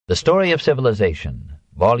The Story of Civilization,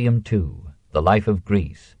 Volume 2, The Life of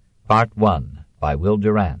Greece, Part 1, by Will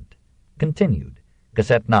Durant. Continued,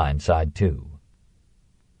 Cassette 9, Side 2.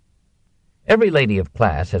 Every lady of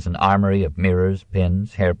class has an armory of mirrors,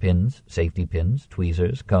 pins, hairpins, safety pins,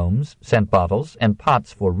 tweezers, combs, scent bottles, and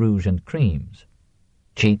pots for rouge and creams.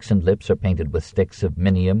 Cheeks and lips are painted with sticks of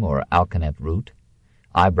minium or alkanet root.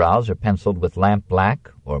 Eyebrows are penciled with lamp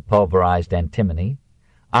black or pulverized antimony.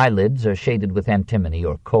 Eyelids are shaded with antimony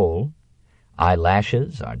or kohl.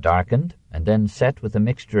 Eyelashes are darkened and then set with a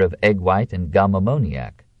mixture of egg white and gum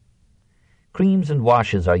ammoniac. Creams and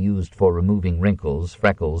washes are used for removing wrinkles,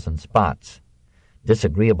 freckles, and spots.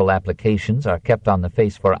 Disagreeable applications are kept on the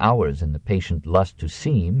face for hours in the patient lust to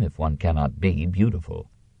seem, if one cannot be, beautiful.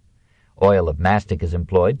 Oil of mastic is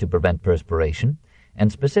employed to prevent perspiration, and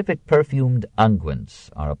specific perfumed unguents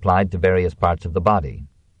are applied to various parts of the body.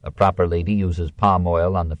 A proper lady uses palm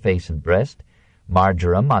oil on the face and breast,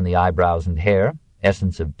 marjoram on the eyebrows and hair,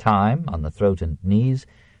 essence of thyme on the throat and knees,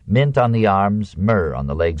 mint on the arms, myrrh on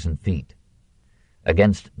the legs and feet.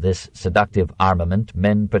 Against this seductive armament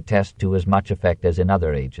men protest to as much effect as in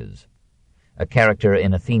other ages. A character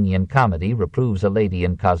in Athenian comedy reproves a lady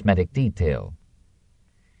in cosmetic detail.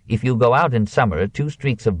 If you go out in summer, 2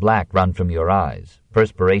 streaks of black run from your eyes.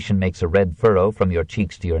 Perspiration makes a red furrow from your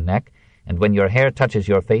cheeks to your neck, and when your hair touches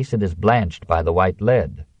your face it is blanched by the white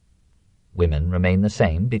lead. Women remain the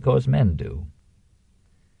same because men do.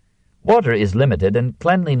 Water is limited, and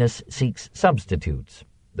cleanliness seeks substitutes.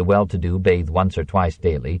 The well-to-do bathe once or twice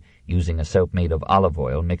daily, using a soap made of olive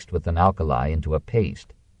oil mixed with an alkali into a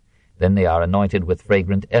paste. Then they are anointed with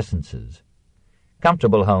fragrant essences.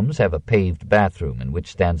 Comfortable homes have a paved bathroom in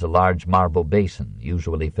which stands a large marble basin,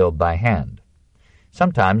 usually filled by hand.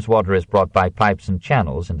 Sometimes water is brought by pipes and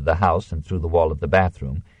channels into the house and through the wall of the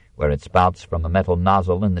bathroom, where it spouts from a metal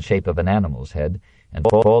nozzle in the shape of an animal's head and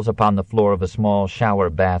falls upon the floor of a small shower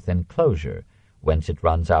bath enclosure, whence it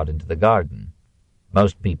runs out into the garden.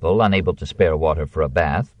 Most people, unable to spare water for a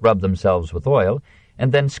bath, rub themselves with oil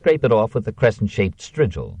and then scrape it off with a crescent-shaped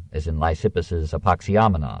strigil, as in Lysippus's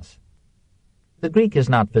Apoxyomenos. The Greek is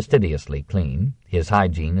not fastidiously clean. His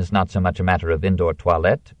hygiene is not so much a matter of indoor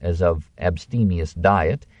toilette as of abstemious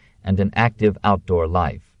diet and an active outdoor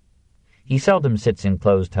life. He seldom sits in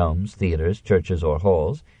closed homes, theaters, churches, or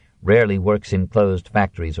halls, rarely works in closed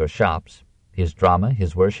factories or shops. His drama,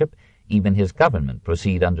 his worship, even his government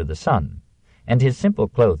proceed under the sun, and his simple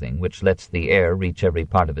clothing, which lets the air reach every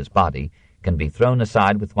part of his body, can be thrown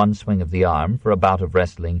aside with one swing of the arm for a bout of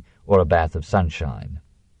wrestling or a bath of sunshine.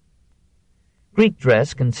 Greek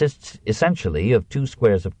dress consists essentially of 2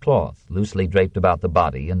 squares of cloth, loosely draped about the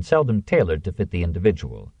body and seldom tailored to fit the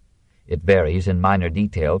individual. It varies in minor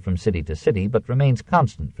detail from city to city, but remains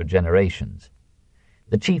constant for generations.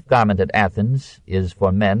 The chief garment at Athens is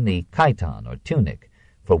for men the chiton, or tunic,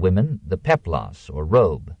 for women the peplos, or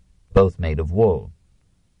robe, both made of wool.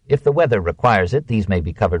 If the weather requires it, these may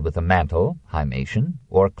be covered with a mantle, hymation,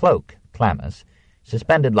 or cloak, chlamys,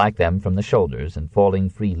 suspended like them from the shoulders and falling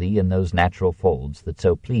freely in those natural folds that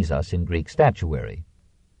so please us in Greek statuary.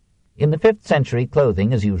 In the 5th century,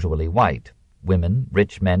 clothing is usually white. Women,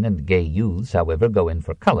 rich men, and gay youths, however, go in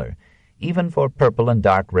for color, even for purple and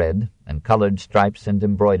dark red, and colored stripes and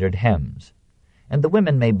embroidered hems. And the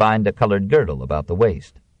women may bind a colored girdle about the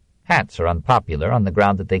waist. Hats are unpopular on the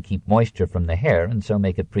ground that they keep moisture from the hair and so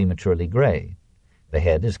make it prematurely gray. The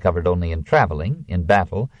head is covered only in traveling, in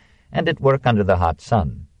battle, and at work under the hot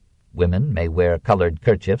sun. Women may wear colored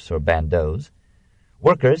kerchiefs or bandeaus.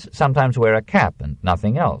 Workers sometimes wear a cap and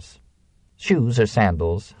nothing else. Shoes are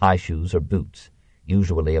sandals, high shoes or boots,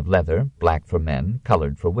 usually of leather, black for men,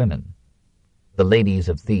 colored for women. The ladies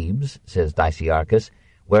of Thebes, says Dicaearchus,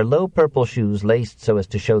 wear low purple shoes laced so as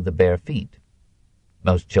to show the bare feet.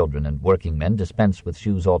 Most children and working men dispense with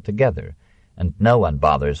shoes altogether, and no one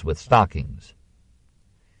bothers with stockings.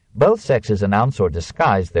 Both sexes announce or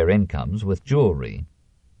disguise their incomes with jewelry.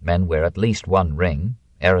 Men wear at least 1 ring.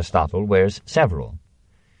 Aristotle wears several.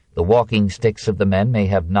 The walking sticks of the men may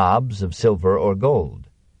have knobs of silver or gold.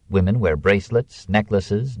 Women wear bracelets,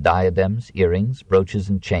 necklaces, diadems, earrings, brooches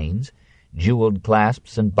and chains, jeweled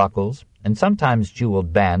clasps and buckles, and sometimes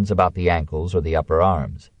jeweled bands about the ankles or the upper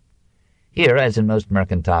arms. Here, as in most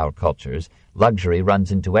mercantile cultures, luxury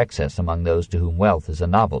runs into excess among those to whom wealth is a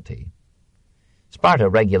novelty. Sparta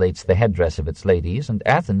regulates the headdress of its ladies, and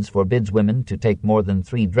Athens forbids women to take more than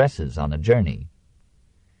 3 dresses on a journey.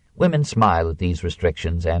 Women smile at these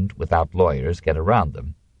restrictions and, without lawyers, get around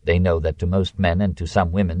them. They know that to most men and to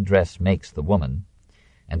some women dress makes the woman,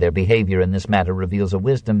 and their behavior in this matter reveals a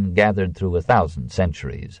wisdom gathered through 1,000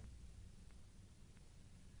 centuries.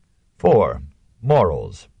 4.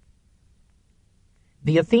 Morals.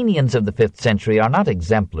 The Athenians of the 5th century are not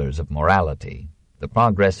exemplars of morality. The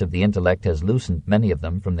progress of the intellect has loosened many of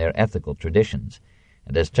them from their ethical traditions,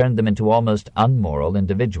 and has turned them into almost unmoral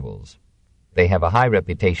individuals. They have a high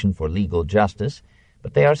reputation for legal justice,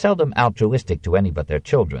 but they are seldom altruistic to any but their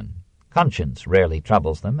children. Conscience rarely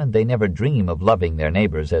troubles them, and they never dream of loving their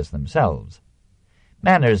neighbors as themselves.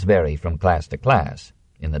 Manners vary from class to class.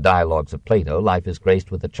 In the dialogues of Plato, life is graced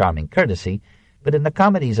with a charming courtesy, but in the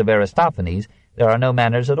comedies of Aristophanes there are no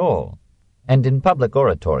manners at all. And in public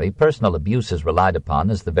oratory, personal abuse is relied upon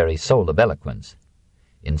as the very soul of eloquence.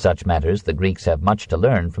 In such matters the Greeks have much to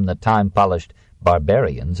learn from the time-polished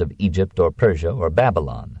barbarians of Egypt or Persia or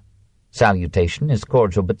Babylon. Salutation is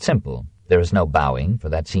cordial but simple. There is no bowing, for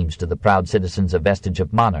that seems to the proud citizens a vestige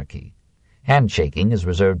of monarchy. Handshaking is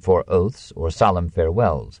reserved for oaths or solemn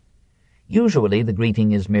farewells. Usually the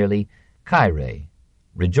greeting is merely "Kyrie,"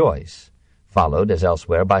 rejoice, followed, as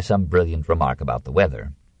elsewhere, by some brilliant remark about the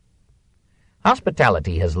weather.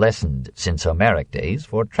 Hospitality has lessened since Homeric days,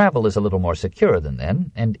 for travel is a little more secure than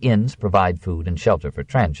then, and inns provide food and shelter for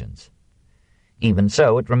transients. Even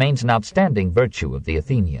so, it remains an outstanding virtue of the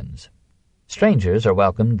Athenians. Strangers are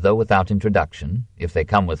welcomed, though without introduction. If they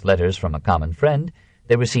come with letters from a common friend,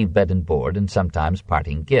 they receive bed and board, and sometimes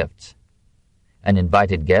parting gifts. An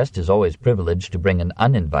invited guest is always privileged to bring an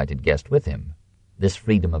uninvited guest with him. This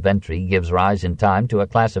freedom of entry gives rise in time to a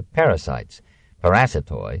class of parasites,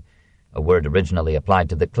 parasitoi, a word originally applied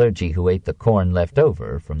to the clergy who ate the corn left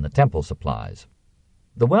over from the temple supplies.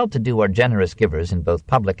 The well-to-do are generous givers in both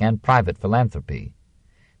public and private philanthropy.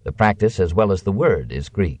 The practice, as well as the word, is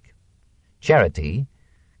Greek. Charity,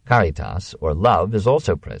 caritas, or love, is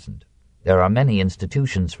also present. There are many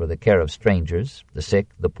institutions for the care of strangers, the sick,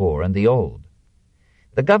 the poor, and the old.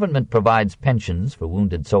 The government provides pensions for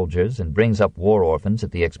wounded soldiers and brings up war orphans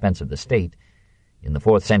at the expense of the state. In the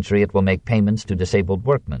 4th century it will make payments to disabled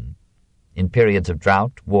workmen. In periods of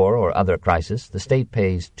drought, war, or other crisis, the state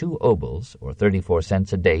pays 2 obols, or 34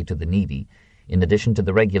 cents a day, to the needy, in addition to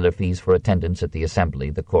the regular fees for attendance at the assembly,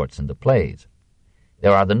 the courts, and the plays.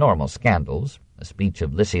 There are the normal scandals. A speech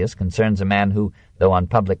of Lysias concerns a man who, though on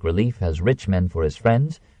public relief, has rich men for his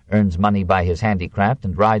friends, earns money by his handicraft,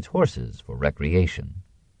 and rides horses for recreation.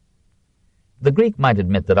 The Greek might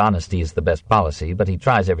admit that honesty is the best policy, but he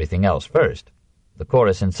tries everything else first. The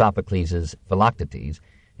chorus in Sophocles' Philoctetes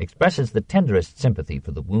expresses the tenderest sympathy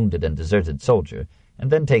for the wounded and deserted soldier, and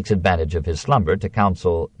then takes advantage of his slumber to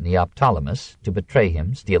counsel Neoptolemus to betray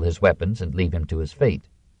him, steal his weapons, and leave him to his fate.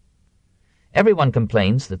 Everyone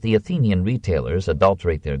complains that the Athenian retailers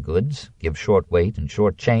adulterate their goods, give short weight and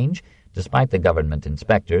short change, despite the government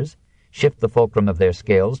inspectors, shift the fulcrum of their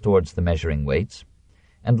scales towards the measuring weights,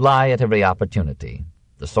 and lie at every opportunity.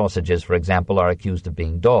 The sausages, for example, are accused of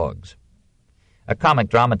being dogs. A comic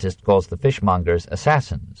dramatist calls the fishmongers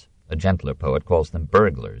assassins. A gentler poet calls them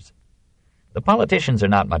burglars. The politicians are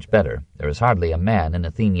not much better. There is hardly a man in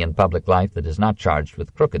Athenian public life that is not charged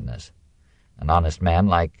with crookedness. An honest man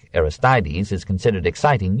like Aristides is considered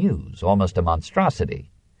exciting news, almost a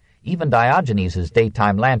monstrosity. Even Diogenes'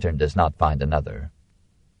 daytime lantern does not find another.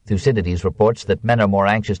 Thucydides reports that men are more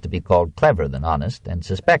anxious to be called clever than honest, and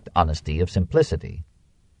suspect honesty of simplicity.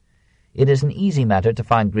 It is an easy matter to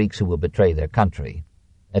find Greeks who will betray their country.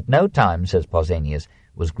 At no time, says Pausanias,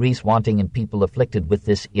 was Greece wanting in people afflicted with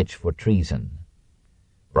this itch for treason.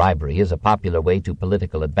 Bribery is a popular way to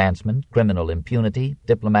political advancement, criminal impunity,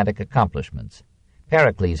 diplomatic accomplishments.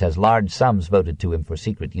 Pericles has large sums voted to him for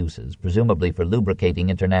secret uses, presumably for lubricating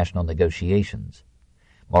international negotiations.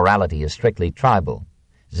 Morality is strictly tribal.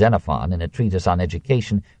 Xenophon, in a treatise on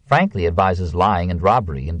education, frankly advises lying and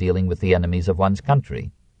robbery in dealing with the enemies of one's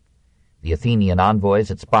country. The Athenian envoys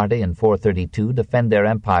at Sparta in 432 defend their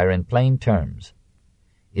empire in plain terms.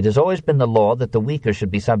 It has always been the law that the weaker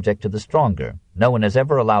should be subject to the stronger. No one has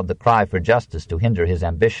ever allowed the cry for justice to hinder his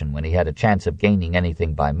ambition when he had a chance of gaining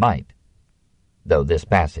anything by might. Though this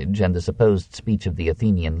passage, and the supposed speech of the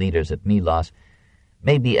Athenian leaders at Melos,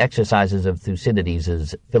 may be exercises of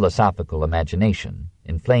Thucydides' philosophical imagination,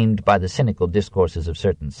 inflamed by the cynical discourses of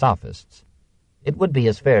certain sophists, it would be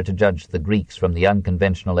as fair to judge the Greeks from the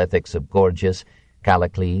unconventional ethics of Gorgias,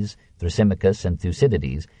 Callicles, Thrasymachus, and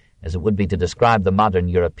Thucydides as it would be to describe the modern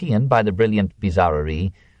European by the brilliant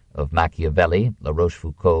bizarrerie of Machiavelli, La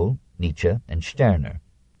Rochefoucauld, Nietzsche, and Stirner.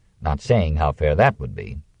 Not saying how fair that would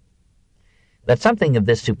be. That something of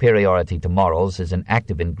this superiority to morals is an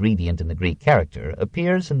active ingredient in the Greek character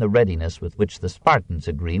appears in the readiness with which the Spartans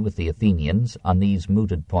agree with the Athenians on these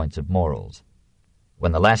mooted points of morals.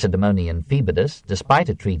 When the Lacedaemonian Phoebus, despite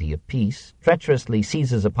a treaty of peace, treacherously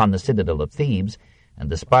seizes upon the citadel of Thebes, and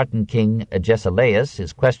the Spartan king Agesilaus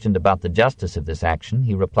is questioned about the justice of this action,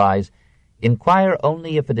 he replies, "Inquire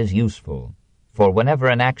only if it is useful, for whenever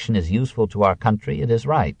an action is useful to our country, it is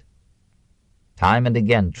right." Time and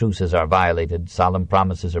again truces are violated, solemn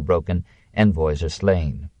promises are broken, envoys are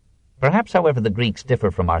slain. Perhaps, however, the Greeks differ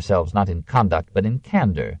from ourselves not in conduct but in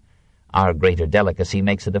candor. Our greater delicacy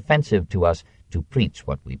makes it offensive to us to preach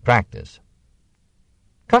what we practice.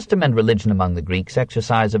 Custom and religion among the Greeks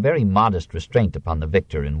exercise a very modest restraint upon the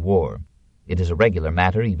victor in war. It is a regular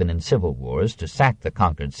matter, even in civil wars, to sack the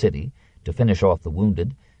conquered city, to finish off the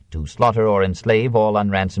wounded, to slaughter or enslave all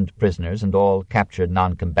unransomed prisoners and all captured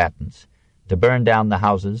non-combatants, to burn down the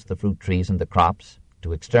houses, the fruit trees, and the crops,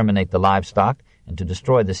 to exterminate the livestock, and to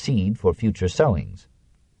destroy the seed for future sowings.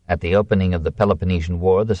 At the opening of the Peloponnesian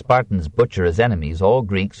War, the Spartans butcher as enemies all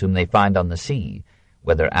Greeks whom they find on the sea,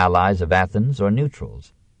 whether allies of Athens or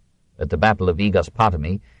neutrals. At the Battle of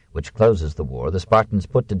Aegospotami, which closes the war, the Spartans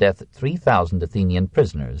put to death 3,000 Athenian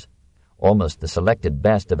prisoners, almost the selected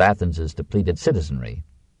best of Athens's depleted citizenry.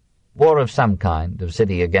 War of some kind, of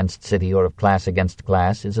city against city or of class against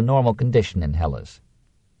class, is a normal condition in Hellas.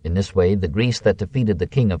 In this way, the Greece that defeated the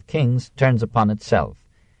King of Kings turns upon itself.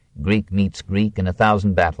 Greek meets Greek in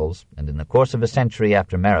 1,000 battles, and in the course of a century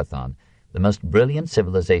after Marathon, the most brilliant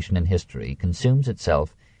civilization in history consumes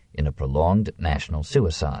itself in a prolonged national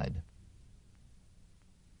suicide.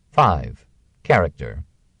 5. Character.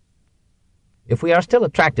 If we are still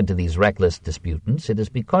attracted to these reckless disputants, it is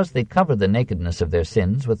because they cover the nakedness of their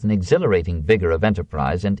sins with an exhilarating vigor of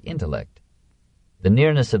enterprise and intellect. The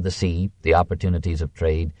nearness of the sea, the opportunities of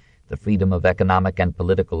trade, the freedom of economic and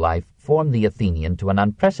political life form the Athenian to an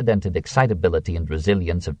unprecedented excitability and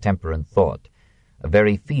resilience of temper and thought, a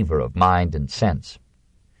very fever of mind and sense.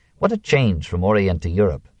 What a change from Orient to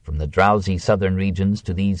Europe, from the drowsy southern regions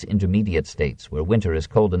to these intermediate states where winter is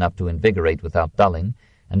cold enough to invigorate without dulling,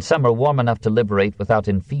 and summer warm enough to liberate without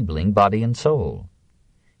enfeebling body and soul.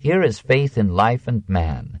 Here is faith in life and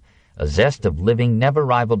man, a zest of living never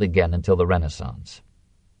rivaled again until the Renaissance.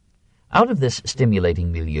 Out of this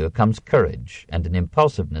stimulating milieu comes courage and an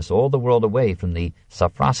impulsiveness all the world away from the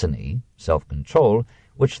sophrosyney, self-control,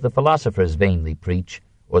 which the philosophers vainly preach,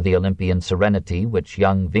 or the Olympian serenity which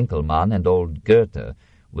young Winckelmann and old Goethe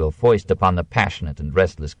will foist upon the passionate and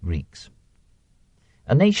restless Greeks.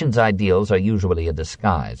 A nation's ideals are usually a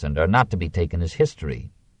disguise and are not to be taken as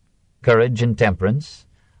history. Courage and temperance,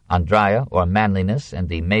 Andria or manliness, and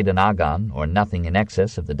the maiden agon, or nothing in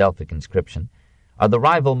excess of the Delphic inscription, are the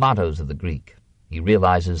rival mottos of the Greek. He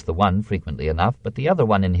realizes the one frequently enough, but the other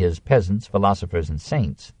one in his peasants, philosophers, and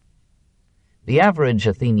saints. The average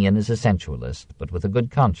Athenian is a sensualist, but with a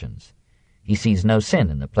good conscience. He sees no sin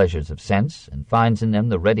in the pleasures of sense, and finds in them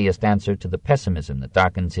the readiest answer to the pessimism that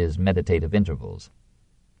darkens his meditative intervals.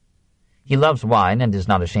 He loves wine and is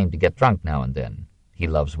not ashamed to get drunk now and then. He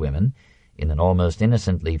loves women, in an almost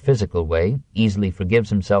innocently physical way, easily forgives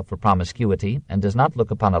himself for promiscuity, and does not look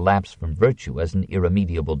upon a lapse from virtue as an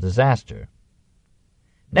irremediable disaster.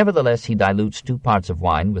 Nevertheless, he dilutes 2 parts of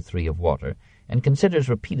wine with 3 of water, and considers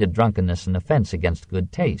repeated drunkenness an offense against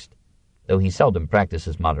good taste. Though he seldom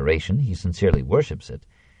practices moderation, he sincerely worships it,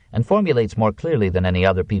 and formulates more clearly than any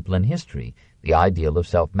other people in history the ideal of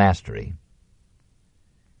self-mastery.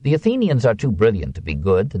 The Athenians are too brilliant to be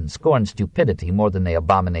good, and scorn stupidity more than they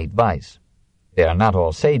abominate vice. They are not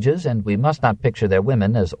all sages, and we must not picture their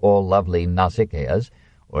women as all lovely Nausicaa's,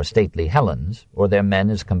 or stately Helens, or their men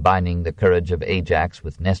as combining the courage of Ajax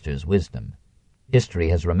with Nestor's wisdom. History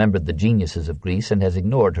has remembered the geniuses of Greece and has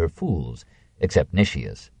ignored her fools, except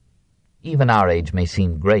Nicias. Even our age may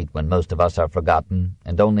seem great when most of us are forgotten,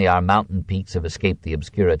 and only our mountain peaks have escaped the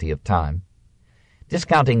obscurity of time.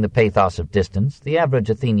 Discounting the pathos of distance, the average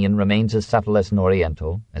Athenian remains as subtle as an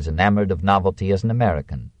Oriental, as enamored of novelty as an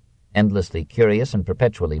American, endlessly curious and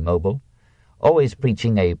perpetually mobile, always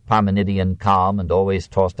preaching a Parmenidean calm and always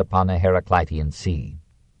tossed upon a Heraclitean sea.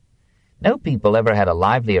 No people ever had a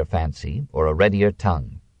livelier fancy or a readier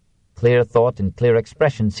tongue. Clear thought and clear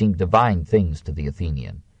expression seem divine things to the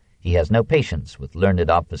Athenian. He has no patience with learned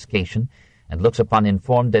obfuscation, and looks upon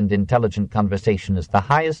informed and intelligent conversation as the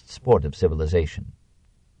highest sport of civilization.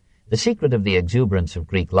 The secret of the exuberance of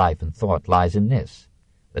Greek life and thought lies in this,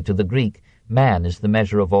 that to the Greek, man is the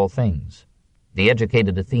measure of all things. The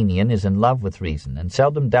educated Athenian is in love with reason and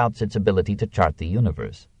seldom doubts its ability to chart the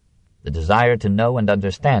universe. The desire to know and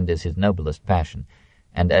understand is his noblest passion,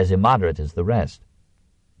 and as immoderate as the rest.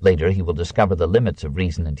 Later he will discover the limits of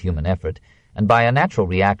reason and human effort, and by a natural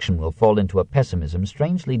reaction will fall into a pessimism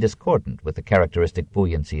strangely discordant with the characteristic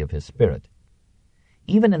buoyancy of his spirit.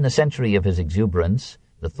 Even in the century of his exuberance,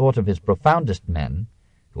 the thought of his profoundest men,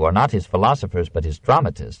 who are not his philosophers but his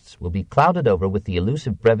dramatists, will be clouded over with the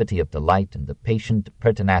elusive brevity of delight and the patient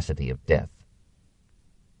pertinacity of death.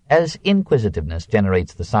 As inquisitiveness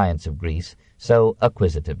generates the science of Greece, so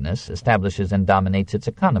acquisitiveness establishes and dominates its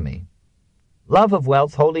economy. Love of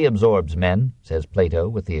wealth wholly absorbs men, says Plato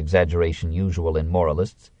with the exaggeration usual in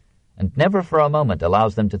moralists, and never for a moment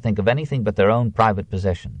allows them to think of anything but their own private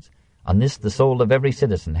possessions. On this the soul of every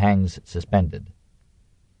citizen hangs suspended.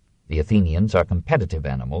 The Athenians are competitive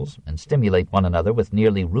animals and stimulate one another with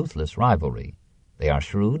nearly ruthless rivalry. They are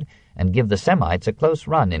shrewd and give the Semites a close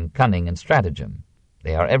run in cunning and stratagem.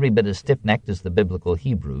 They are every bit as stiff-necked as the biblical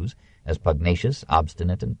Hebrews, as pugnacious,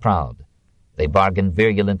 obstinate, and proud. They bargain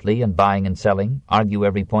virulently in buying and selling, argue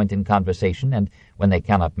every point in conversation, and, when they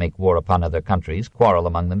cannot make war upon other countries, quarrel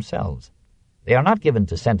among themselves. They are not given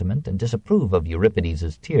to sentiment and disapprove of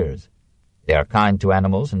Euripides's tears. They are kind to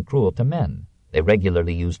animals and cruel to men. They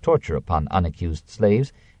regularly use torture upon unaccused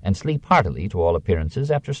slaves, and sleep heartily, to all appearances,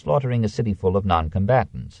 after slaughtering a city full of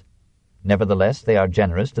non-combatants. Nevertheless, they are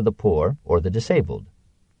generous to the poor or the disabled.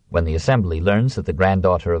 When the assembly learns that the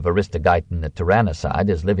granddaughter of Aristogeiton at tyrannicide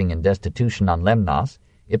is living in destitution on Lemnos,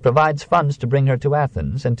 it provides funds to bring her to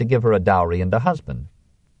Athens and to give her a dowry and a husband.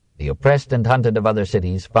 The oppressed and hunted of other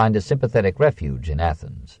cities find a sympathetic refuge in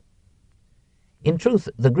Athens. In truth,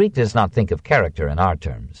 the Greek does not think of character in our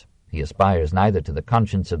terms. He aspires neither to the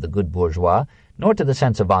conscience of the good bourgeois nor to the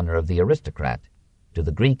sense of honor of the aristocrat. To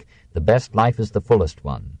the Greek, the best life is the fullest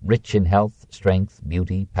one, rich in health, strength,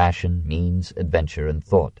 beauty, passion, means, adventure, and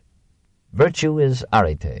thought. Virtue is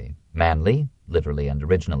arete, manly, literally and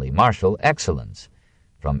originally martial, excellence,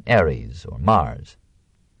 from Ares or Mars.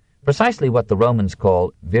 Precisely what the Romans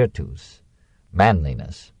call virtus,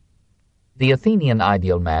 manliness. The Athenian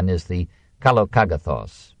ideal man is the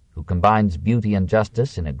kalokagathos, who combines beauty and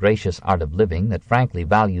justice in a gracious art of living that frankly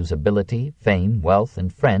values ability, fame, wealth,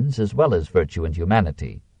 and friends as well as virtue and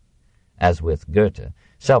humanity. As with Goethe,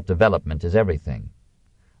 self-development is everything.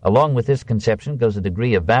 Along with this conception goes a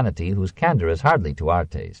degree of vanity whose candor is hardly to our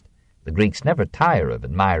taste. The Greeks never tire of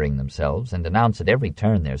admiring themselves and announce at every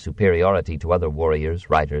turn their superiority to other warriors,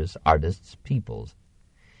 writers, artists, peoples.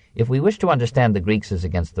 If we wish to understand the Greeks as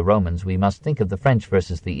against the Romans, we must think of the French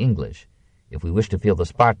versus the English. If we wish to feel the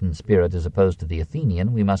Spartan spirit as opposed to the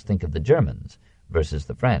Athenian, we must think of the Germans versus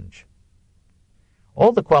the French.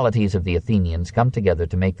 All the qualities of the Athenians come together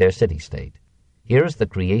to make their city-state. Here is the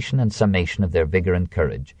creation and summation of their vigor and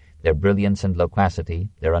courage, their brilliance and loquacity,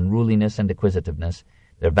 their unruliness and acquisitiveness,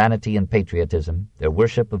 their vanity and patriotism, their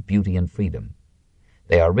worship of beauty and freedom.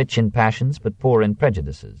 They are rich in passions but poor in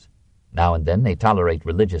prejudices. Now and then they tolerate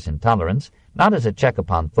religious intolerance, not as a check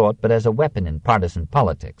upon thought but as a weapon in partisan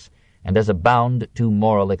politics, and as a bound to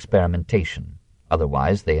moral experimentation.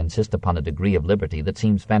 Otherwise they insist upon a degree of liberty that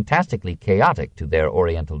seems fantastically chaotic to their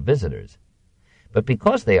Oriental visitors. But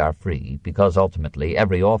because they are free, because ultimately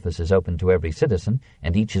every office is open to every citizen,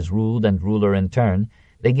 and each is ruled and ruler in turn,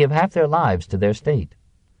 they give half their lives to their state.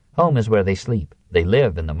 Home is where they sleep. They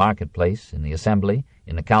live in the marketplace, in the assembly,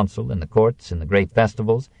 in the council, in the courts, in the great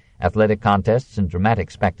festivals, athletic contests, and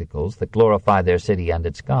dramatic spectacles that glorify their city and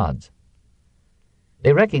its gods.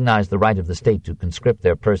 They recognize the right of the state to conscript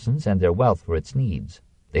their persons and their wealth for its needs.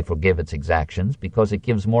 They forgive its exactions because it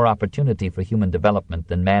gives more opportunity for human development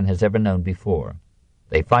than man has ever known before.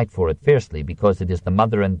 They fight for it fiercely because it is the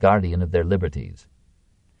mother and guardian of their liberties.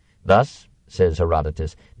 Thus, says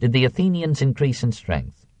Herodotus, did the Athenians increase in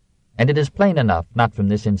strength. And it is plain enough, not from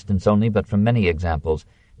this instance only but from many examples,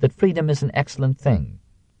 that freedom is an excellent thing,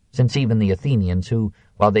 since even the Athenians who,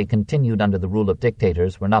 while they continued under the rule of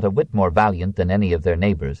dictators, were not a whit more valiant than any of their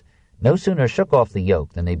neighbors, no sooner shook off the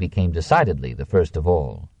yoke than they became decidedly the first of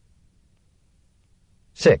all.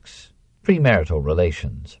 6. Premarital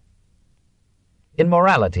relations. In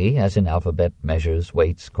morality, as in alphabet, measures,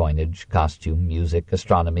 weights, coinage, costume, music,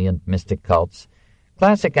 astronomy, and mystic cults,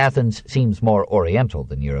 classic Athens seems more Oriental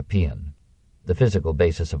than European. The physical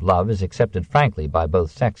basis of love is accepted frankly by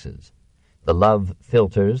both sexes. The love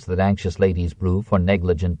philters that anxious ladies brew for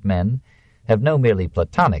negligent men have no merely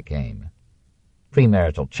platonic aim.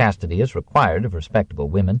 Premarital chastity is required of respectable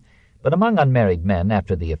women, but among unmarried men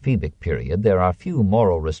after the ephebic period there are few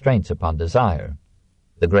moral restraints upon desire.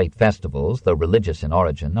 The great festivals, though religious in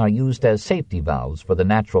origin, are used as safety valves for the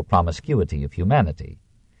natural promiscuity of humanity.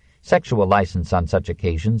 Sexual license on such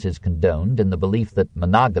occasions is condoned in the belief that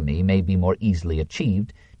monogamy may be more easily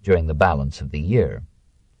achieved during the balance of the year.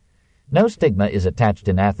 No stigma is attached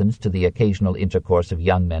in Athens to the occasional intercourse of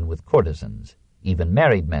young men with courtesans. Even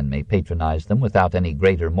married men may patronize them without any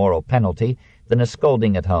greater moral penalty than a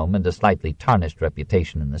scolding at home and a slightly tarnished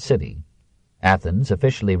reputation in the city. Athens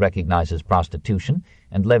officially recognizes prostitution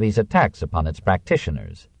and levies a tax upon its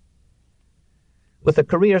practitioners. With a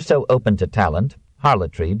career so open to talent,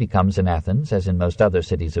 harlotry becomes in Athens, as in most other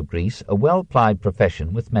cities of Greece, a well-plied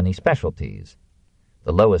profession with many specialties.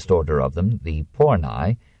 The lowest order of them, the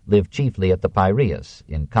porni, live chiefly at the Piraeus,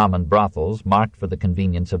 in common brothels marked for the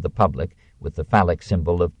convenience of the public with the phallic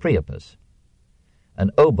symbol of Priapus.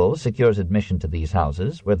 An obol secures admission to these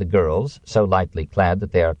houses, where the girls, so lightly clad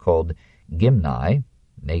that they are called gymni,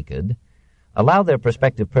 naked, allow their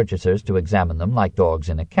prospective purchasers to examine them like dogs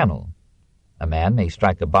in a kennel. A man may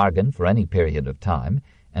strike a bargain for any period of time,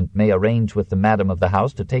 and may arrange with the madam of the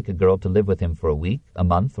house to take a girl to live with him for a week, a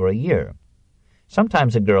month, or a year.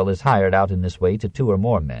 Sometimes a girl is hired out in this way to 2 or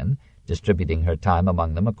more men, distributing her time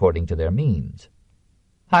among them according to their means.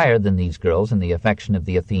 Higher than these girls in the affection of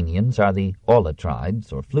the Athenians are the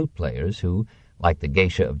olatrides, or flute players, who, like the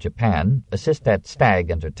geisha of Japan, assist at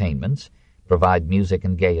stag entertainments, provide music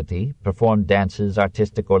and gaiety, perform dances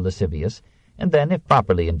artistic or lascivious, and then, if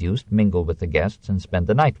properly induced, mingle with the guests and spend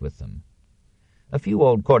the night with them. A few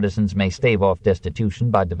old courtesans may stave off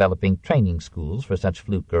destitution by developing training schools for such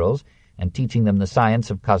flute girls and teaching them the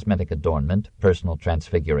science of cosmetic adornment, personal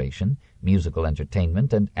transfiguration, musical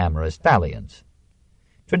entertainment, and amorous dalliance.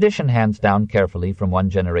 Tradition hands down carefully from one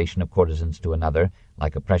generation of courtesans to another,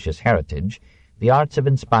 like a precious heritage, the arts of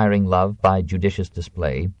inspiring love by judicious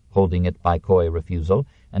display, holding it by coy refusal,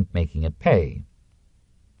 and making it pay.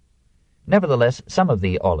 Nevertheless, some of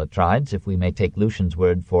the olatrides, if we may take Lucian's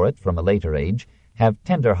word for it from a later age, have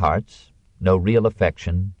tender hearts, no real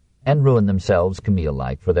affection, and ruin themselves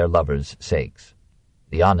Camille-like for their lovers' sakes.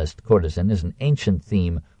 The honest courtesan is an ancient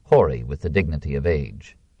theme hoary with the dignity of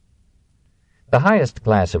age. The highest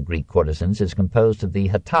class of Greek courtesans is composed of the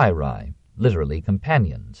hetairae, literally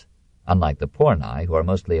companions. Unlike the porni, who are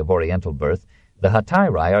mostly of Oriental birth, the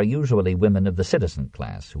hetairae are usually women of the citizen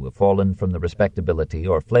class who have fallen from the respectability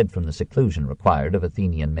or fled from the seclusion required of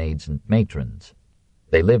Athenian maids and matrons.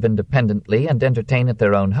 They live independently and entertain at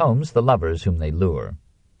their own homes the lovers whom they lure.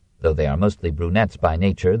 Though they are mostly brunettes by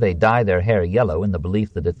nature, they dye their hair yellow in the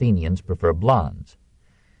belief that Athenians prefer blondes,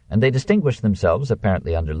 and they distinguish themselves,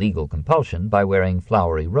 apparently under legal compulsion, by wearing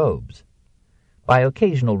flowery robes. By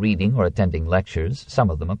occasional reading or attending lectures,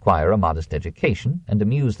 some of them acquire a modest education and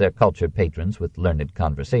amuse their cultured patrons with learned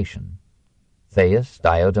conversation. Thais,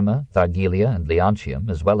 Diotama, Thargelia, and Leontium,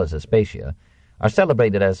 as well as Aspasia, are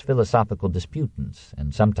celebrated as philosophical disputants,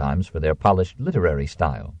 and sometimes for their polished literary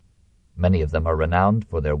style. Many of them are renowned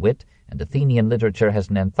for their wit, and Athenian literature has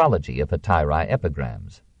an anthology of hetairae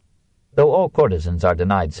epigrams. Though all courtesans are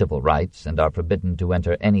denied civil rights and are forbidden to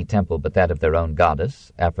enter any temple but that of their own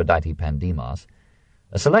goddess, Aphrodite Pandemos,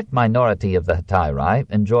 a select minority of the hetairae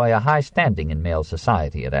enjoy a high standing in male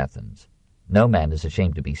society at Athens. No man is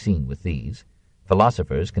ashamed to be seen with these.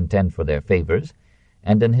 Philosophers contend for their favors,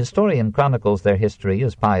 and an historian chronicles their history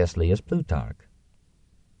as piously as Plutarch.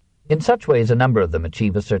 In such ways a number of them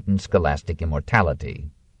achieve a certain scholastic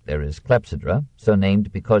immortality. There is Clepsydra, so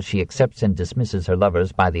named because she accepts and dismisses her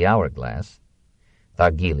lovers by the hourglass;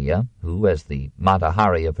 Thargelia, who, as the Mata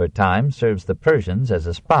Hari of her time, serves the Persians as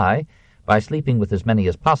a spy by sleeping with as many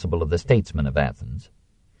as possible of the statesmen of Athens;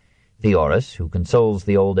 Theorus, who consoles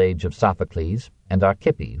the old age of Sophocles; and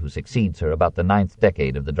Archippe, who succeeds her about the 9th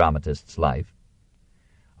decade of the dramatist's life;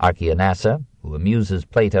 Archianassa, who amuses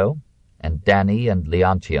Plato; and Danae and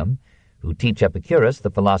Leontium, who teach Epicurus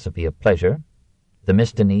the philosophy of pleasure;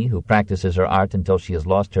 Themistone, who practices her art until she has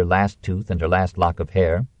lost her last tooth and her last lock of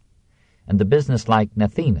hair; and the business-like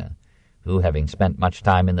Gnathena, who, having spent much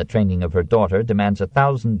time in the training of her daughter, demands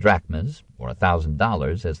 1,000 drachmas, or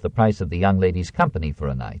 $1,000, as the price of the young lady's company for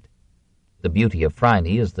a night. The beauty of Phryne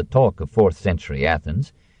is the talk of 4th-century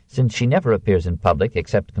Athens, since she never appears in public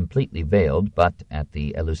except completely veiled, but at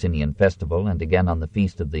the Eleusinian festival and again on the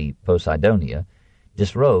feast of the Poseidonia,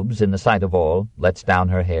 disrobes in the sight of all, lets down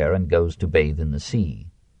her hair, and goes to bathe in the sea.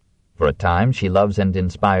 For a time she loves and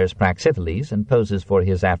inspires Praxiteles and poses for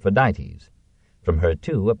his Aphrodites. From her,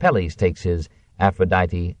 too, Apelles takes his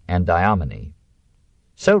Aphrodite and Diomene.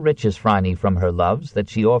 So rich is Phryne from her loves that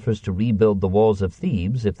she offers to rebuild the walls of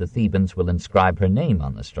Thebes if the Thebans will inscribe her name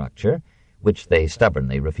on the structure, which they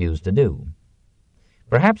stubbornly refuse to do.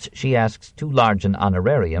 Perhaps she asks too large an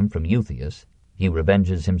honorarium from Euthias. He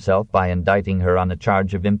revenges himself by indicting her on a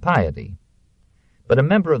charge of impiety. But a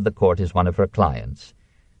member of the court is one of her clients,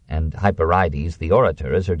 and Hyperides the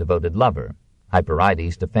orator is her devoted lover.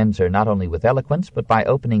 Hyperides defends her not only with eloquence, but by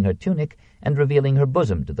opening her tunic and revealing her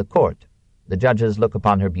bosom to the court. The judges look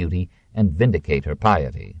upon her beauty and vindicate her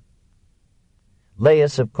piety.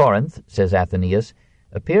 Laius of Corinth, says Athenaeus,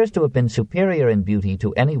 appears to have been superior in beauty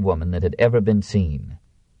to any woman that had ever been seen.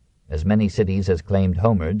 As many cities as claimed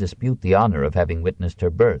Homer dispute the honor of having witnessed her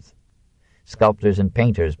birth. Sculptors and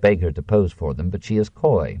painters beg her to pose for them, but she is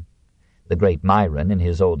coy. The great Myron, in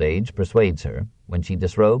his old age, persuades her. When she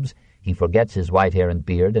disrobes, he forgets his white hair and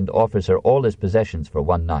beard and offers her all his possessions for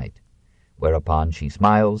one night, whereupon she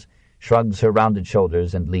smiles, shrugs her rounded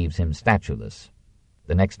shoulders, and leaves him statueless.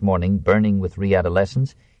 The next morning, burning with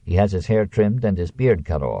readolescence, he has his hair trimmed and his beard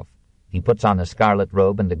cut off. He puts on a scarlet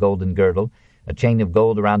robe and a golden girdle, a chain of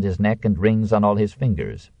gold around his neck, and rings on all his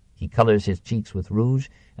fingers. He colors his cheeks with rouge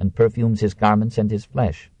and perfumes his garments and his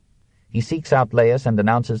flesh. He seeks out Laius and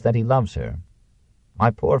announces that he loves her.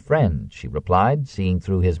 "My poor friend," she replied, seeing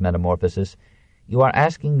through his metamorphosis, "you are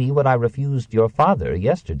asking me what I refused your father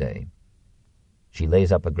yesterday." She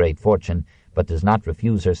lays up a great fortune, but does not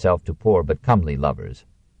refuse herself to poor but comely lovers.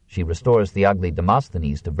 She restores the ugly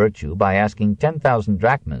Demosthenes to virtue by asking 10,000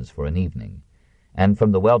 drachmas for an evening, and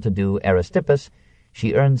from the well-to-do Aristippus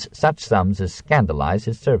she earns such sums as scandalize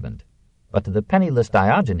his servant. But to the penniless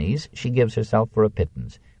Diogenes she gives herself for a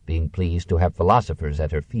pittance, being pleased to have philosophers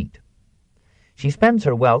at her feet. She spends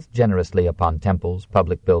her wealth generously upon temples,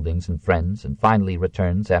 public buildings, and friends, and finally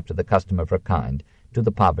returns, after the custom of her kind, to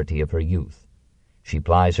the poverty of her youth. She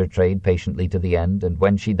plies her trade patiently to the end, and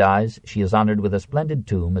when she dies, she is honored with a splendid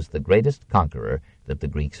tomb as the greatest conqueror that the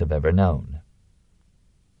Greeks have ever known.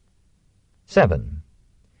 7.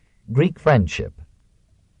 Greek Friendship.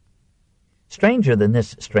 Stranger than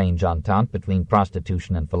this strange entente between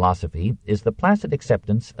prostitution and philosophy is the placid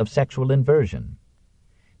acceptance of sexual inversion.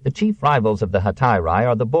 The chief rivals of the hetairae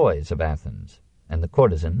are the boys of Athens, and the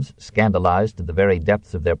courtesans, scandalized to the very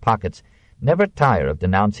depths of their pockets, never tire of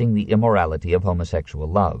denouncing the immorality of homosexual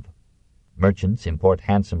love. Merchants import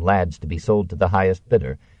handsome lads to be sold to the highest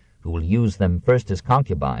bidder, who will use them first as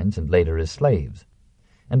concubines and later as slaves.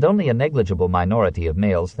 And only a negligible minority of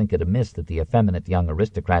males think it amiss that the effeminate young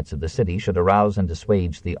aristocrats of the city should arouse and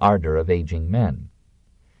assuage the ardor of aging men.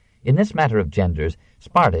 In this matter of genders,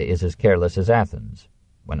 Sparta is as careless as Athens.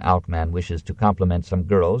 When Alcman wishes to compliment some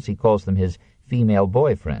girls, he calls them his female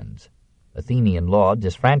boyfriends. Athenian law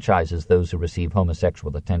disfranchises those who receive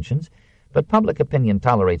homosexual attentions, but public opinion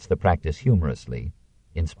tolerates the practice humorously.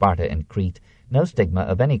 In Sparta and Crete, no stigma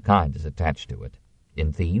of any kind is attached to it.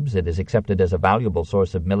 In Thebes, it is accepted as a valuable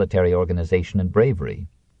source of military organization and bravery.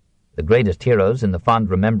 The greatest heroes in the fond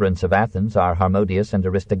remembrance of Athens are Harmodius and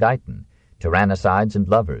Aristogeiton, tyrannicides and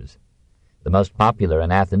lovers. The most popular in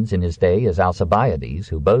Athens in his day is Alcibiades,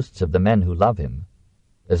 who boasts of the men who love him.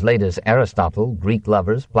 As late as Aristotle, Greek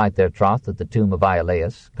lovers plight their troth at the tomb of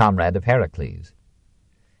Iolaus, comrade of Heracles.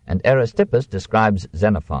 And Aristippus describes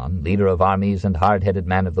Xenophon, leader of armies and hard-headed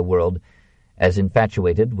man of the world, as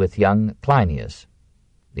infatuated with young Cleinias.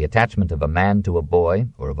 The attachment of a man to a boy,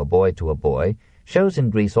 or of a boy to a boy, shows in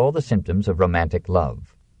Greece all the symptoms of romantic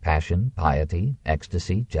love: passion, piety,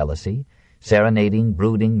 ecstasy, jealousy, serenading,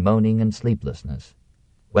 brooding, moaning, and sleeplessness.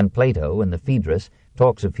 When Plato, in the Phaedrus,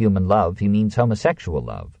 talks of human love, he means homosexual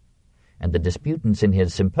love. And the disputants in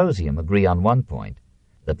his Symposium agree on one point,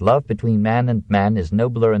 that love between man and man is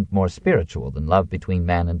nobler and more spiritual than love between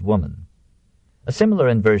man and woman. A similar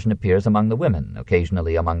inversion appears among the women,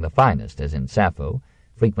 occasionally among the finest, as in Sappho,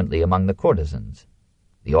 frequently among the courtesans.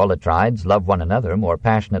 The Olatrides love one another more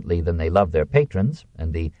passionately than they love their patrons,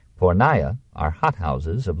 and the Porneia are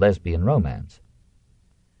hothouses of lesbian romance.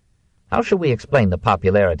 How shall we explain the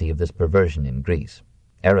popularity of this perversion in Greece?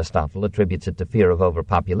 Aristotle attributes it to fear of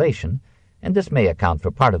overpopulation, and this may account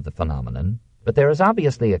for part of the phenomenon, but there is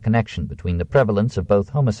obviously a connection between the prevalence of both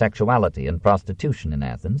homosexuality and prostitution in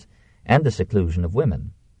Athens and the seclusion of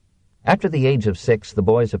women. After the age of 6, the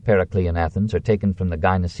boys of Periclean Athens are taken from the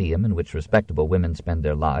gyneceum in which respectable women spend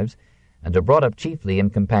their lives, and are brought up chiefly in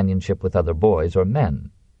companionship with other boys or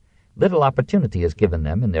men. Little opportunity is given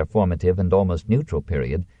them in their formative and almost neutral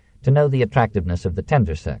period to know the attractiveness of the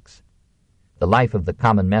tender sex. The life of the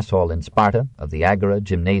common mess hall in Sparta, of the agora,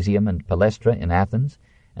 gymnasium, and palestra in Athens,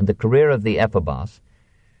 and the career of the ephebos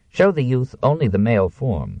show the youth only the male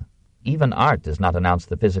form. Even art does not announce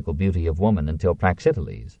the physical beauty of woman until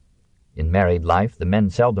Praxiteles. In married life, the men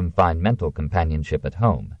seldom find mental companionship at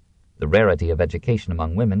home. The rarity of education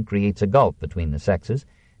among women creates a gulf between the sexes,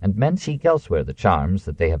 and men seek elsewhere the charms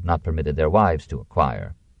that they have not permitted their wives to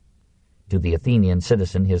acquire. To the Athenian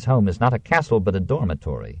citizen, his home is not a castle but a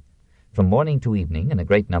dormitory. From morning to evening, in a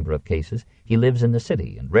great number of cases, he lives in the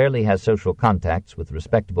city and rarely has social contacts with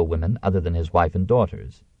respectable women other than his wife and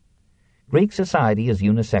daughters. Greek society is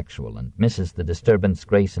unisexual and misses the disturbance,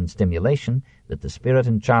 grace, and stimulation that the spirit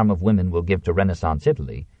and charm of women will give to Renaissance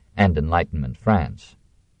Italy and Enlightenment France.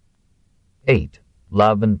 8.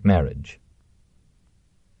 Love and marriage.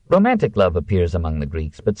 Romantic love appears among the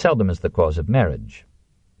Greeks, but seldom as the cause of marriage.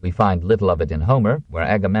 We find little of it in Homer, where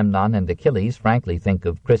Agamemnon and Achilles frankly think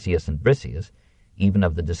of Chryseis and Briseis, even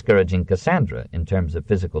of the discouraging Cassandra in terms of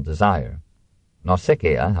physical desire.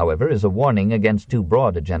 Nausicaa, however, is a warning against too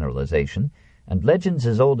broad a generalization, and legends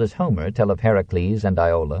as old as Homer tell of Heracles and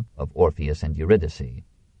Iola, of Orpheus and Eurydice.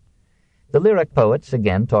 The lyric poets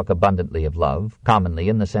again talk abundantly of love, commonly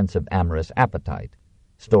in the sense of amorous appetite.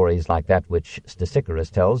 Stories like that which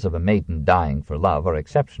Stesichorus tells of a maiden dying for love are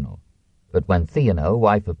exceptional. But when Theano,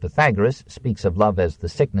 wife of Pythagoras, speaks of love as the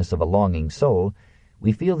sickness of a longing soul,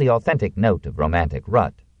 we feel the authentic note of romantic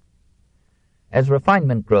rut. As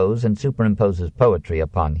refinement grows and superimposes poetry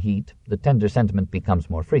upon heat, the tender sentiment becomes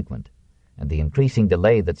more frequent, and the increasing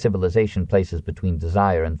delay that civilization places between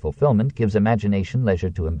desire and fulfillment gives imagination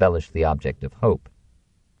leisure to embellish the object of hope.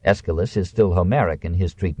 Aeschylus is still Homeric in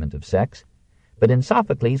his treatment of sex, but in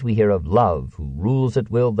Sophocles we hear of love who rules at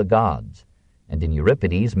will the gods, and in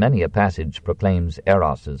Euripides many a passage proclaims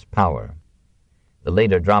Eros's power. The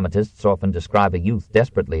later dramatists often describe a youth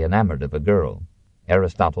desperately enamored of a girl.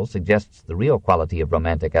 Aristotle suggests the real quality of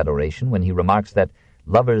romantic adoration when he remarks that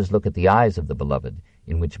lovers look at the eyes of the beloved,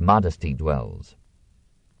 in which modesty dwells.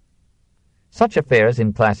 Such affairs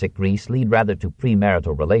in classic Greece lead rather to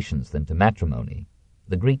premarital relations than to matrimony.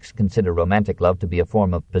 The Greeks consider romantic love to be a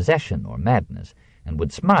form of possession or madness, and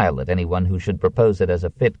would smile at anyone who should propose it as a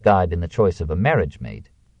fit guide in the choice of a marriage mate.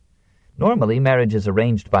 Normally, marriage is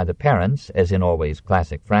arranged by the parents, as in always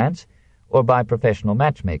classic France, or by professional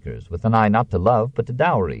matchmakers, with an eye not to love but to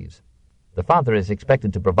dowries. The father is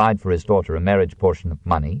expected to provide for his daughter a marriage portion of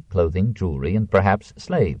money, clothing, jewelry, and perhaps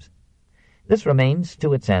slaves. This remains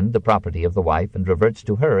to its end the property of the wife and reverts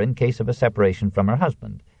to her in case of a separation from her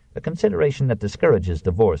husband, a consideration that discourages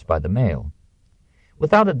divorce by the male.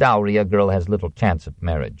 Without a dowry, a girl has little chance of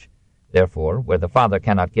marriage. Therefore, where the father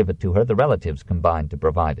cannot give it to her, the relatives combine to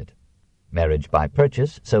provide it. Marriage by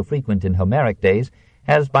purchase, so frequent in Homeric days,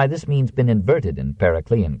 has by this means been inverted in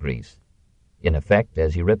Periclean Greece. In effect,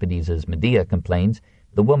 as Euripides' Medea complains,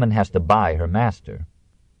 the woman has to buy her master.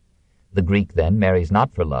 The Greek, then, marries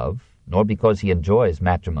not for love, nor because he enjoys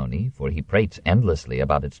matrimony, for he prates endlessly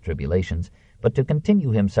about its tribulations, but to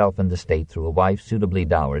continue himself and the state through a wife suitably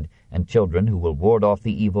dowered and children who will ward off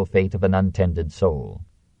the evil fate of an untended soul.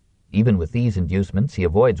 Even with these inducements, he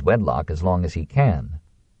avoids wedlock as long as he can.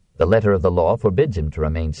 The letter of the law forbids him to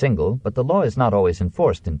remain single, but the law is not always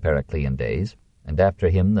enforced in Periclean days, and after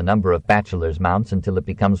him the number of bachelors mounts until it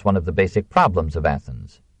becomes one of the basic problems of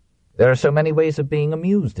Athens. There are so many ways of being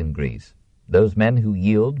amused in Greece. Those men who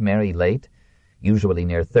yield marry late, usually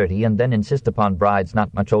near 30, and then insist upon brides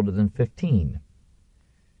not much older than 15.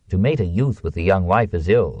 To mate a youth with a young wife is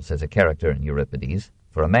ill, says a character in Euripides,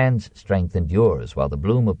 for a man's strength endures, while the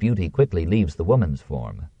bloom of beauty quickly leaves the woman's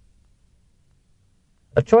form.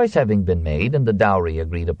 A choice having been made and the dowry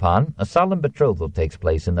agreed upon, a solemn betrothal takes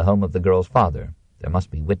place in the home of the girl's father. There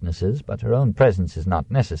must be witnesses, but her own presence is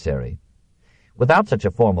not necessary. Without such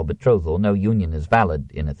a formal betrothal, no union is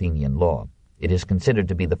valid in Athenian law. It is considered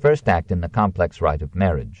to be the first act in the complex rite of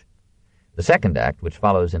marriage. The second act, which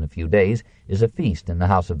follows in a few days, is a feast in the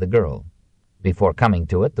house of the girl. Before coming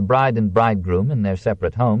to it, the bride and bridegroom in their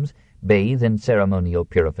separate homes bathe in ceremonial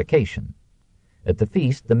purification. At the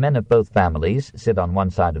feast, the men of both families sit on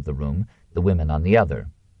one side of the room, the women on the other.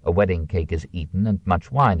 A wedding cake is eaten and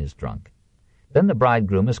much wine is drunk. Then the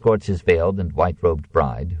bridegroom escorts his veiled and white-robed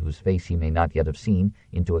bride, whose face he may not yet have seen,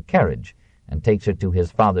 into a carriage, and takes her to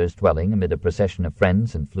his father's dwelling amid a procession of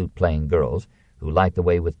friends and flute-playing girls, who light the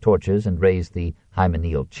way with torches and raise the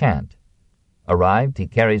hymeneal chant. Arrived, he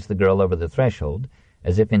carries the girl over the threshold,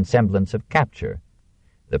 as if in semblance of capture.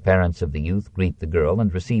 The parents of the youth greet the girl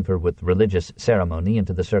and receive her with religious ceremony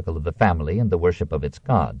into the circle of the family and the worship of its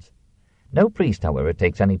gods. No priest, however,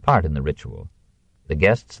 takes any part in the ritual. The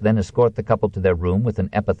guests then escort the couple to their room with an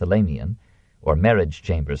epithalamion, or marriage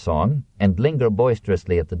chamber song, and linger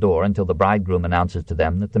boisterously at the door until the bridegroom announces to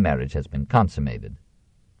them that the marriage has been consummated.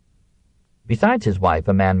 Besides his wife,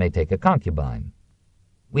 a man may take a concubine.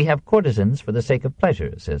 We have courtesans for the sake of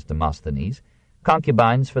pleasure, says Demosthenes,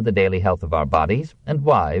 concubines for the daily health of our bodies, and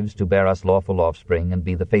wives to bear us lawful offspring and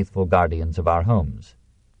be the faithful guardians of our homes.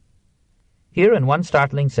 Here in one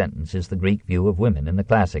startling sentence is the Greek view of women in the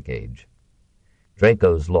classic age.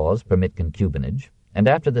 Draco's laws permit concubinage, and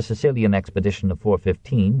after the Sicilian expedition of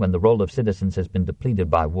 415, when the roll of citizens has been depleted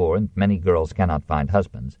by war and many girls cannot find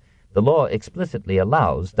husbands, the law explicitly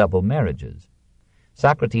allows double marriages.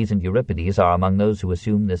 Socrates and Euripides are among those who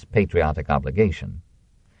assume this patriotic obligation.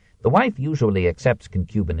 The wife usually accepts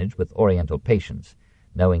concubinage with oriental patience,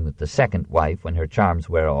 knowing that the second wife, when her charms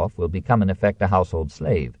wear off, will become in effect a household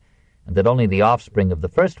slave, and that only the offspring of the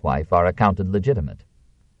first wife are accounted legitimate.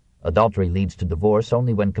 Adultery leads to divorce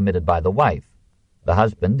only when committed by the wife. The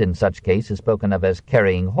husband, in such case, is spoken of as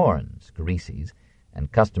carrying horns, caresses,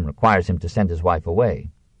 and custom requires him to send his wife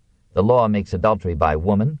away. The law makes adultery by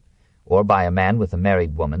woman, or by a man with a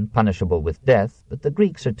married woman, punishable with death, but the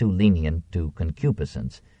Greeks are too lenient to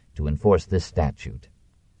concupiscence to enforce this statute.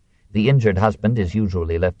 The injured husband is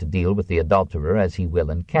usually left to deal with the adulterer as he will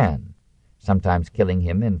and can, sometimes killing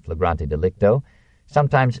him in flagrante delicto,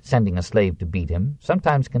 sometimes sending a slave to beat him,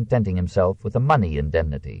 sometimes contenting himself with a money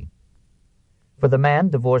indemnity. For the man,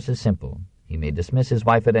 divorce is simple. He may dismiss his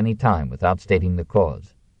wife at any time without stating the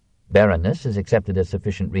cause. Barrenness is accepted as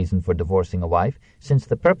sufficient reason for divorcing a wife, since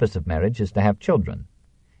the purpose of marriage is to have children.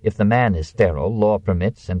 If the man is sterile, law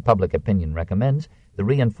permits and public opinion recommends the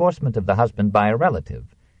reinforcement of the husband by a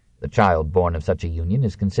relative. The child born of such a union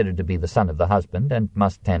is considered to be the son of the husband and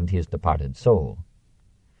must tend his departed soul.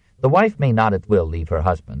 The wife may not at will leave her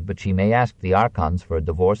husband, but she may ask the archons for a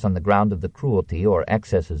divorce on the ground of the cruelty or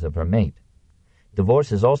excesses of her mate.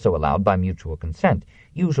 Divorce is also allowed by mutual consent,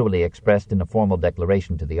 usually expressed in a formal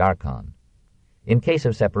declaration to the archon. In case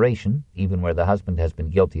of separation, even where the husband has been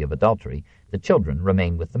guilty of adultery, the children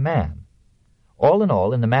remain with the man. All in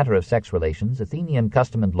all, in the matter of sex relations, Athenian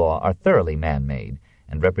custom and law are thoroughly man-made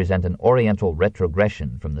and represent an oriental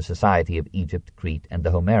retrogression from the society of Egypt, Crete, and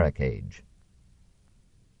the Homeric age.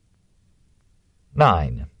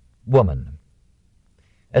 9. Woman.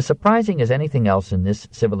 As surprising as anything else in this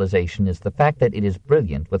civilization is the fact that it is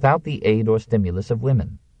brilliant without the aid or stimulus of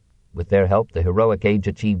women. With their help, the heroic age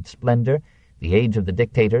achieved splendor, the age of the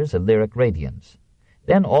dictators a lyric radiance.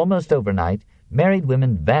 Then, almost overnight, married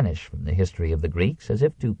women vanish from the history of the Greeks as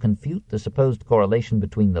if to confute the supposed correlation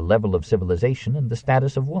between the level of civilization and the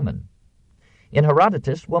status of woman. In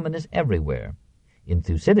Herodotus, woman is everywhere. In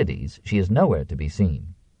Thucydides, she is nowhere to be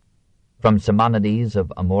seen. From Simonides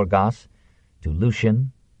of Amorgos to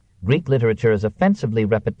Lucian, Greek literature is offensively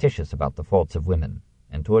repetitious about the faults of women,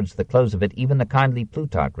 and towards the close of it even the kindly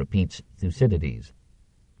Plutarch repeats Thucydides.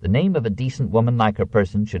 The name of a decent woman like her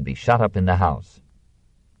person should be shut up in the house.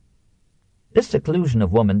 This seclusion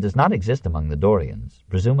of woman does not exist among the Dorians.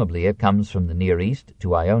 Presumably it comes from the Near East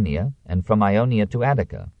to Ionia, and from Ionia to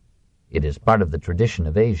Attica. It is part of the tradition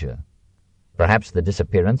of Asia. Perhaps the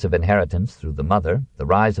disappearance of inheritance through the mother, the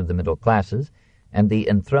rise of the middle classes, and the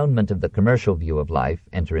enthronement of the commercial view of life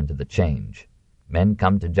enter into the change. Men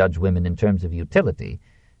come to judge women in terms of utility,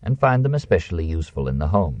 and find them especially useful in the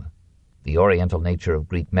home. The oriental nature of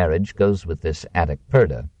Greek marriage goes with this Attic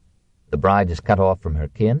purdah. The bride is cut off from her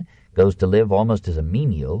kin, goes to live almost as a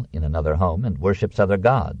menial in another home, and worships other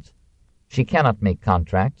gods. She cannot make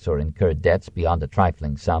contracts or incur debts beyond a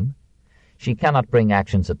trifling sum. She cannot bring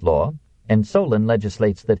actions at law, and Solon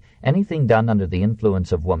legislates that anything done under the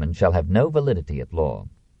influence of woman shall have no validity at law.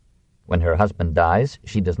 When her husband dies,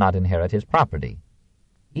 she does not inherit his property.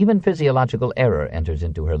 Even physiological error enters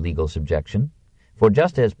into her legal subjection, for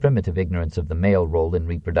just as primitive ignorance of the male role in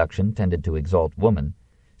reproduction tended to exalt woman,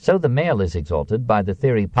 so the male is exalted by the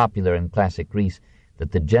theory popular in classic Greece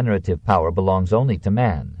that the generative power belongs only to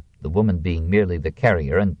man, the woman being merely the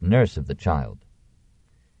carrier and nurse of the child.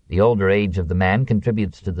 The older age of the man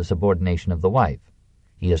contributes to the subordination of the wife.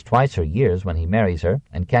 He is twice her years when he marries her,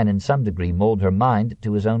 and can in some degree mold her mind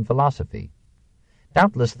to his own philosophy.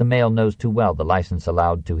 Doubtless the male knows too well the license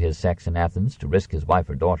allowed to his sex in Athens to risk his wife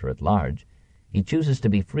or daughter at large. He chooses to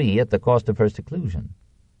be free at the cost of her seclusion.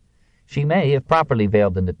 She may, if properly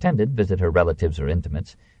veiled and attended, visit her relatives or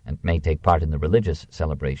intimates, and may take part in the religious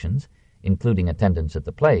celebrations, including attendance at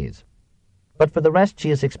the plays. But for the rest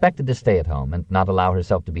she is expected to stay at home and not allow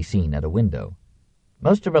herself to be seen at a window.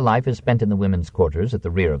 Most of her life is spent in the women's quarters at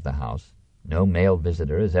the rear of the house. No male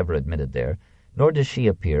visitor is ever admitted there, nor does she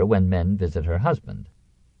appear when men visit her husband.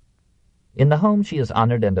 In the home she is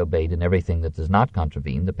honored and obeyed in everything that does not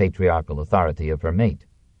contravene the patriarchal authority of her mate.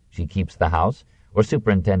 She keeps the house, or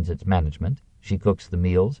superintends its management. She cooks the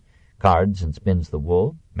meals, cards and spins the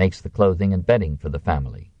wool, makes the clothing and bedding for the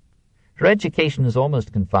family. Her education is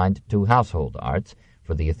almost confined to household arts,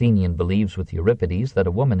 for the Athenian believes with Euripides that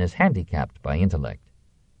a woman is handicapped by intellect.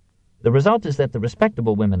 The result is that the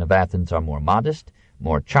respectable women of Athens are more modest,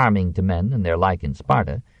 more charming to men than their like in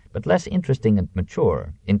Sparta, but less interesting and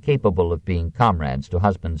mature, incapable of being comrades to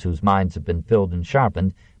husbands whose minds have been filled and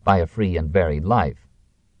sharpened by a free and varied life.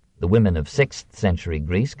 The women of 6th century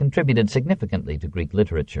Greece contributed significantly to Greek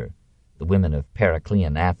literature. The women of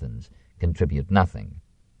Periclean Athens contribute nothing.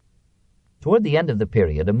 Toward the end of the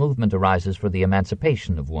period, a movement arises for the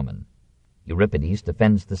emancipation of woman. Euripides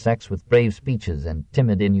defends the sex with brave speeches and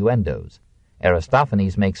timid innuendos.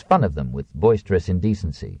 Aristophanes makes fun of them with boisterous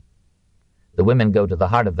indecency. The women go to the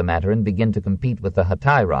heart of the matter and begin to compete with the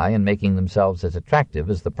hetairae in making themselves as attractive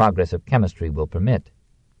as the progress of chemistry will permit.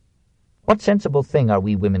 "What sensible thing are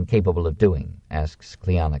we women capable of doing?" asks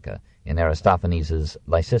Cleonica in Aristophanes'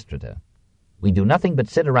 Lysistrata. "We do nothing but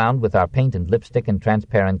sit around with our paint and lipstick and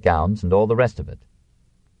transparent gowns and all the rest of it."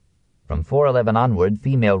 From 411 onward,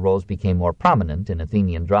 female roles became more prominent in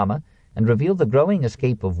Athenian drama and revealed the growing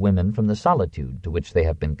escape of women from the solitude to which they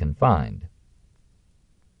have been confined.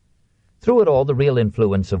 Through it all, the real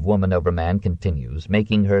influence of woman over man continues,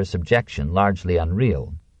 making her subjection largely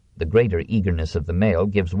unreal. The greater eagerness of the male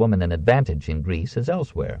gives woman an advantage in Greece as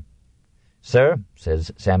elsewhere. "Sir,"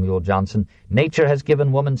 says Samuel Johnson, "nature has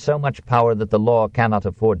given woman so much power that the law cannot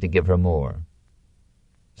afford to give her more."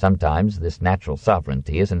 Sometimes this natural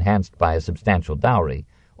sovereignty is enhanced by a substantial dowry,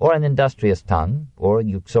 or an industrious tongue, or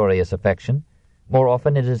uxorious affection. More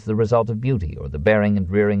often it is the result of beauty, or the bearing and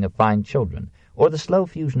rearing of fine children, or the slow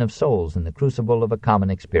fusion of souls in the crucible of a common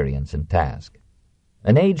experience and task.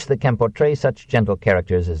 An age that can portray such gentle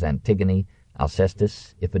characters as Antigone,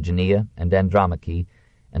 Alcestis, Iphigenia, and Andromache,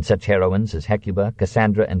 and such heroines as Hecuba,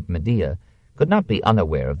 Cassandra, and Medea, could not be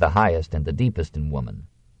unaware of the highest and the deepest in woman.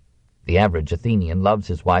 The average Athenian loves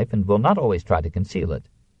his wife and will not always try to conceal it.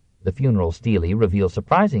 The funeral stele reveal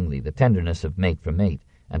surprisingly the tenderness of mate for mate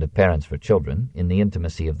and of parents for children in the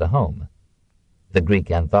intimacy of the home. The Greek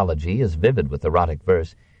anthology is vivid with erotic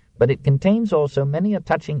verse, but it contains also many a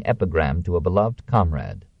touching epigram to a beloved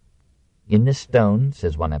comrade. "In this stone,"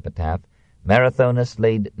 says one epitaph, "Marathonus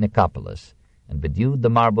laid Nicopolis, and bedewed the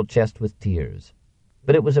marble chest with tears.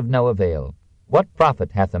 But it was of no avail. What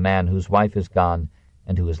profit hath a man whose wife is gone,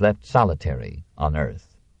 and who is left solitary on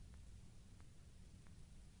earth?"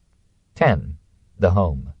 10. The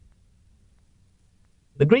home.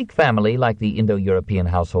 The Greek family, like the Indo-European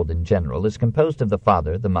household in general, is composed of the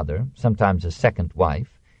father, the mother, sometimes a second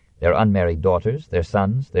wife, their unmarried daughters, their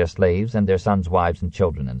sons, their slaves, and their sons' wives and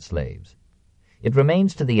children and slaves. It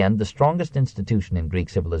remains to the end the strongest institution in Greek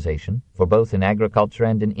civilization, for both in agriculture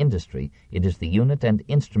and in industry it is the unit and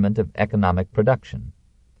instrument of economic production.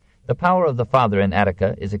 The power of the father in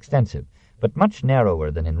Attica is extensive, but much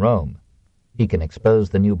narrower than in Rome. He can expose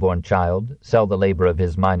the newborn child, sell the labor of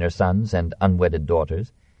his minor sons and unwedded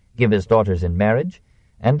daughters, give his daughters in marriage,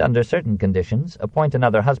 and, under certain conditions, appoint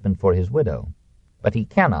another husband for his widow. But he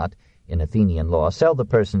cannot, in Athenian law, sell the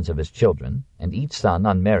persons of his children, and each son,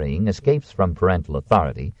 on marrying, escapes from parental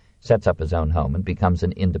authority, sets up his own home, and becomes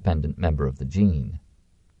an independent member of the gene.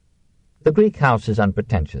 The Greek house is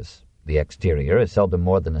unpretentious. The exterior is seldom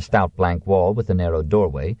more than a stout blank wall with a narrow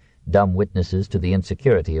doorway, dumb witnesses to the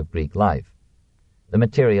insecurity of Greek life. The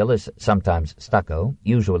material is sometimes stucco,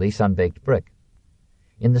 usually sun-baked brick.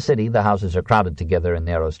 In the city, the houses are crowded together in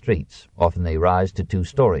narrow streets. Often they rise to 2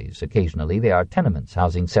 stories. Occasionally they are tenements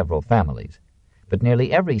housing several families. But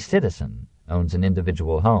nearly every citizen owns an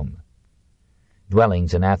individual home.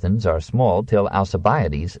 Dwellings in Athens are small till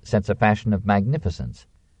Alcibiades sets a fashion of magnificence.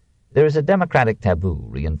 There is a democratic taboo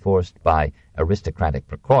reinforced by aristocratic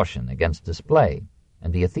precaution against display,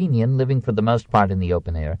 and the Athenian, living for the most part in the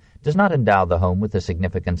open air, does not endow the home with the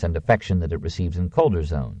significance and affection that it receives in colder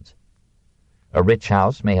zones. A rich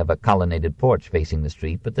house may have a colonnaded porch facing the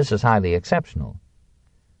street, but this is highly exceptional.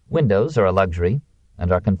 Windows are a luxury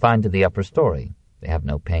and are confined to the upper story. They have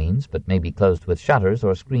no panes, but may be closed with shutters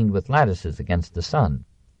or screened with lattices against the sun.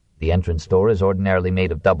 The entrance door is ordinarily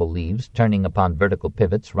made of double leaves, turning upon vertical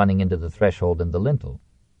pivots running into the threshold and the lintel.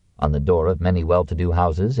 On the door of many well-to-do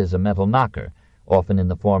houses is a metal knocker, often in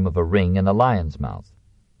the form of a ring and a lion's mouth.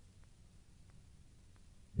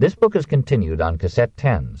 This book is continued on Cassette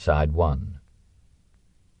 10, Side 1.